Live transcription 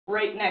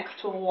right next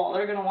to a wall.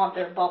 They're going to want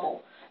their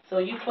bubble. So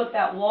you put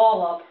that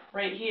wall up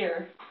right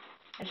here,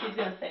 and she's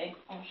going to say,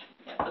 oh,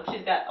 yeah, but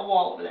she's got a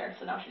wall over there,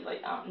 so now she's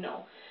like,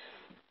 no.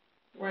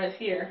 Whereas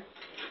here,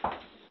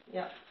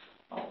 yeah,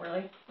 oh,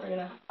 really? We're going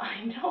to,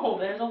 I know,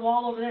 there's a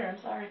wall over there,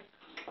 I'm sorry.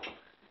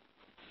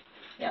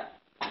 Yeah,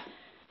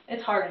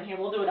 it's hard in here.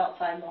 We'll do it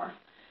outside more.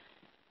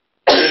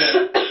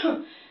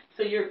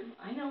 So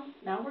I know,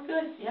 now we're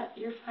good. Yep,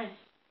 you're fine.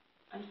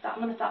 I'm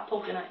going to stop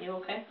poking at you,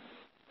 okay?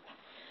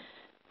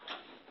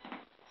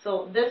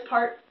 So this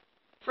part,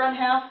 front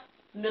half,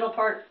 middle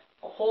part,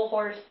 a whole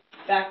horse,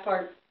 back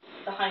part,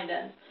 the hind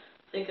end.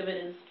 Think of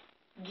it as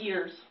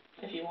gears,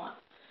 if you want.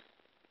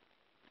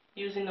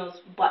 Using those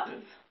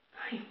buttons.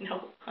 I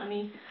know,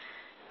 honey.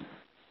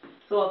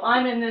 So if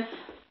I'm in this,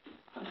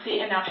 see,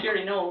 and now she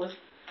already knows,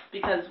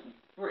 because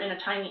we're in a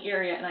tiny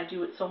area and I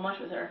do it so much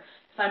with her.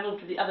 If I move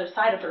to the other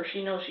side of her,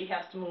 she knows she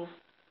has to move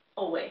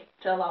away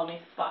to allow me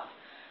spot.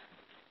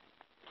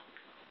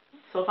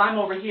 So if I'm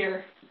over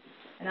here,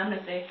 and I'm going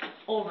to say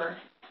over,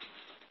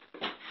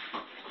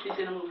 she's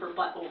going to move her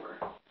butt over.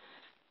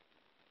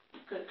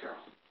 Good girl.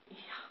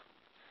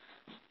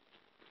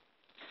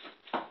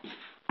 Yeah.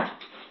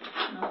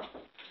 No.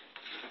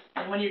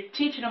 And when you're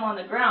teaching them on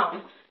the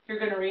ground, you're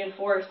going to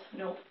reinforce,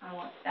 nope, I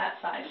want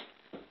that side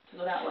to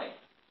go that way.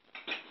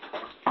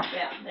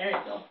 Yeah, there you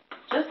go.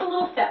 Just a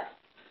little step.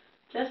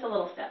 Just a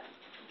little step.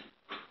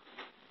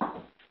 I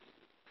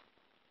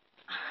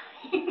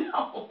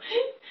know.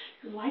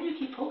 Why do you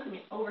keep poking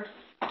me? Over.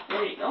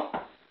 There you go.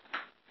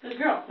 Good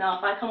girl. Now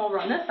if I come over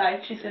on this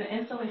side, she's going to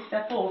instantly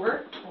step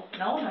over. Oh,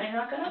 no, you're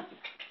not going to.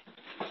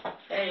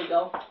 There you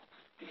go.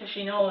 Because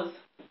she knows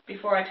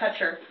before I touch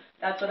her,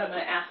 that's what I'm going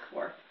to ask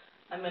for.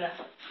 I'm going to,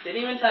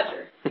 didn't even touch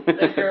her.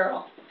 Good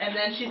girl. And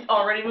then she's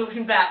already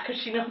moving back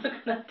because she knows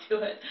I'm going to do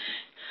it.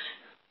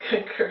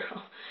 Good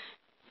girl.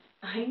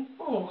 I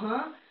know,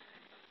 huh?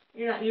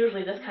 You're not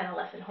usually this kind of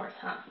lesson horse,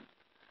 huh?